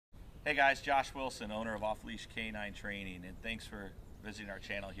Hey guys, Josh Wilson, owner of Off-Leash K9 Training, and thanks for visiting our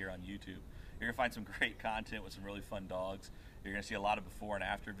channel here on YouTube. You're going to find some great content with some really fun dogs. You're going to see a lot of before and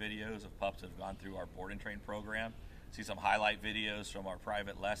after videos of pups that have gone through our board and train program, see some highlight videos from our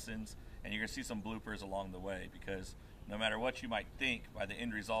private lessons, and you're going to see some bloopers along the way, because no matter what you might think by the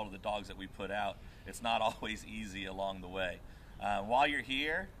end result of the dogs that we put out, it's not always easy along the way. While you're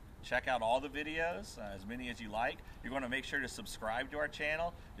here, check out all the videos, as many as you like. You're going to make sure to subscribe to our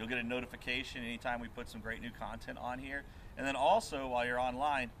channel. You'll get a notification anytime we put some great new content on here. And then also, while you're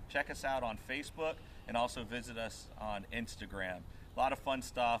online, check us out on Facebook and also visit us on Instagram. A lot of fun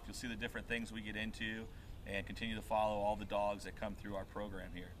stuff. You'll see the different things we get into and continue to follow all the dogs that come through our program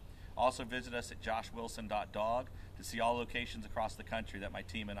here. Also visit us at joshwilson.dog to see all locations across the country that my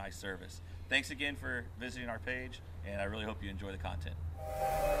team and I service. Thanks again for visiting our page, and I really hope you enjoy the content.